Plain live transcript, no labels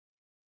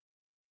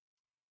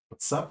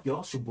What's up, y'all?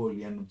 It's your boy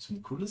Leandro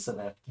Tumkulu,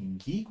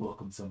 s.a.geek.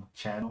 Welcome to my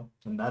channel.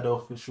 Another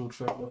official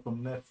trailer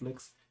from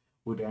Netflix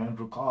with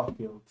Andrew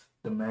Garfield,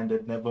 the man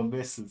that never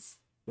misses.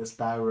 Let's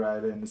dive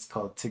right in. It's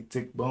called Tick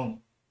Tick Boom.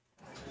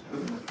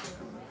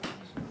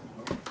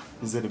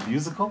 Is it a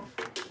musical?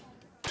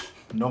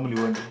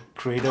 Normally when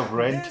creative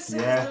rent, yeah. This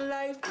is the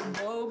life of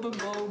Bo Bo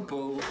Bo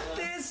Bo.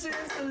 This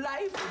is the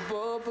life of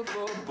Bo Bo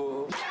Bo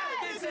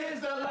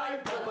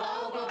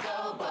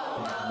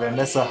Bo.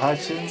 Vanessa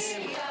Hutchins,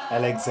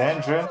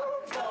 Alexandra.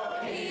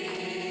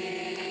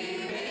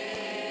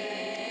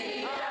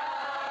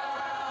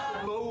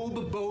 Bo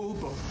Bo Bo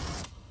Bo.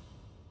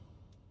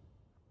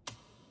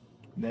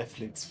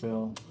 Netflix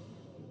film.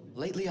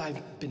 Lately,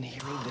 I've been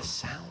hearing this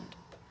sound.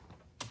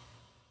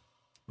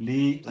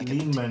 Lee Like a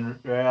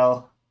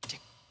Manuel.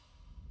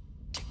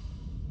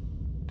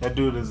 That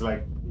dude is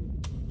like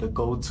the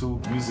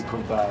go-to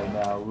musical guy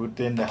now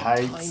within the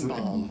Heights Time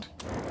bomb. and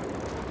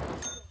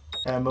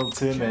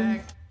Hamilton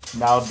and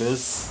now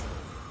this.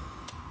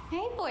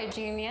 Hey, boy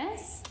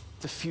genius.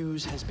 The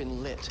fuse has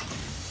been lit.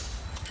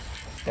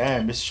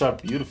 Damn, it's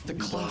shot beautifully. The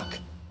clock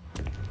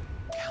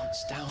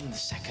counts down the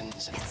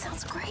seconds. It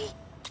sounds great.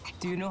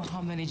 Do you know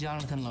how many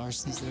Jonathan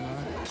Larsons there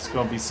are? It's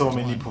gonna be so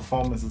many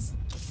performances.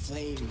 The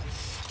flame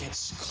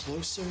gets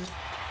closer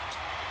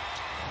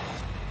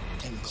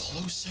and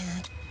closer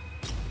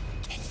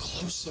and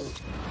closer.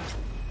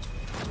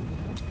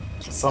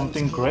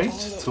 Something great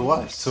to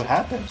what? To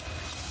happen.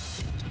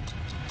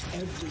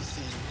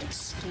 Everything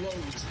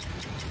explodes.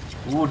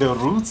 Ooh, the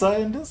roots are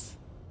in this?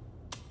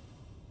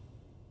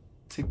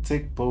 Tick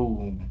Tick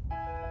Boom.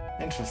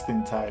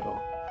 Interesting title.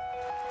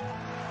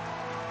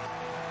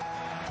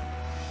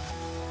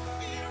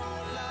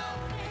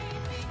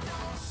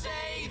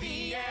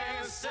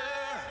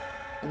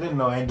 I didn't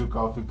know Andrew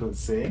Garfield could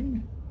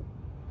sing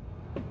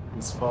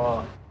this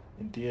far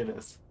in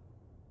theaters.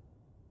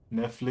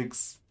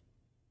 Netflix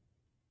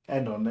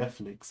and on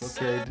Netflix.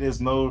 Okay, there's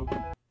no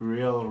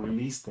real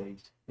release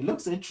date. It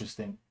looks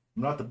interesting.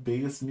 I'm not the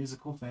biggest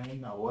musical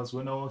fan. I was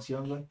when I was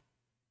younger.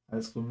 High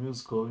School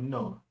Musical,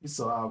 you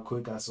saw how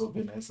quick I saw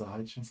Vanessa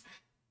Hutchins.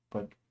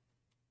 But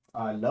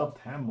I loved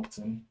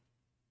Hamilton.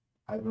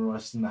 I haven't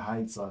watched In the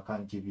Heights, so I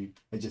can't give you.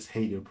 I just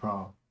hated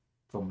Prom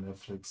from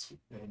Netflix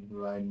and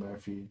Ryan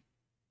Murphy.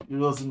 It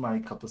wasn't my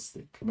cup of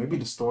stick. Maybe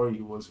the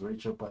story was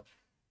richer, but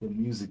the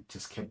music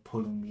just kept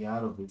pulling me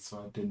out of it, so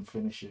I didn't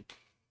finish it.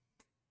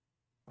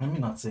 Let me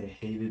not say I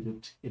hated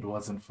it. It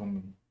wasn't for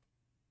me.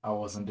 I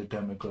wasn't the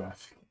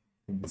demographic.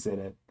 Let me say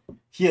that.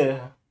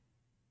 Here,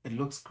 it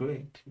looks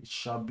great. It's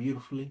shot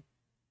beautifully.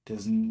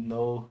 There's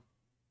no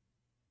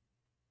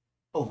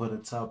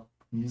over-the-top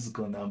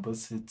musical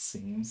numbers, it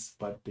seems,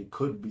 but they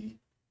could be.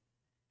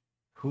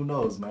 Who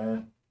knows,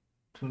 man?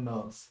 Who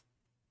knows?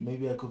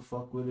 Maybe I could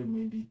fuck with it,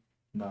 maybe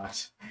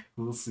not.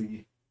 We'll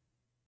see.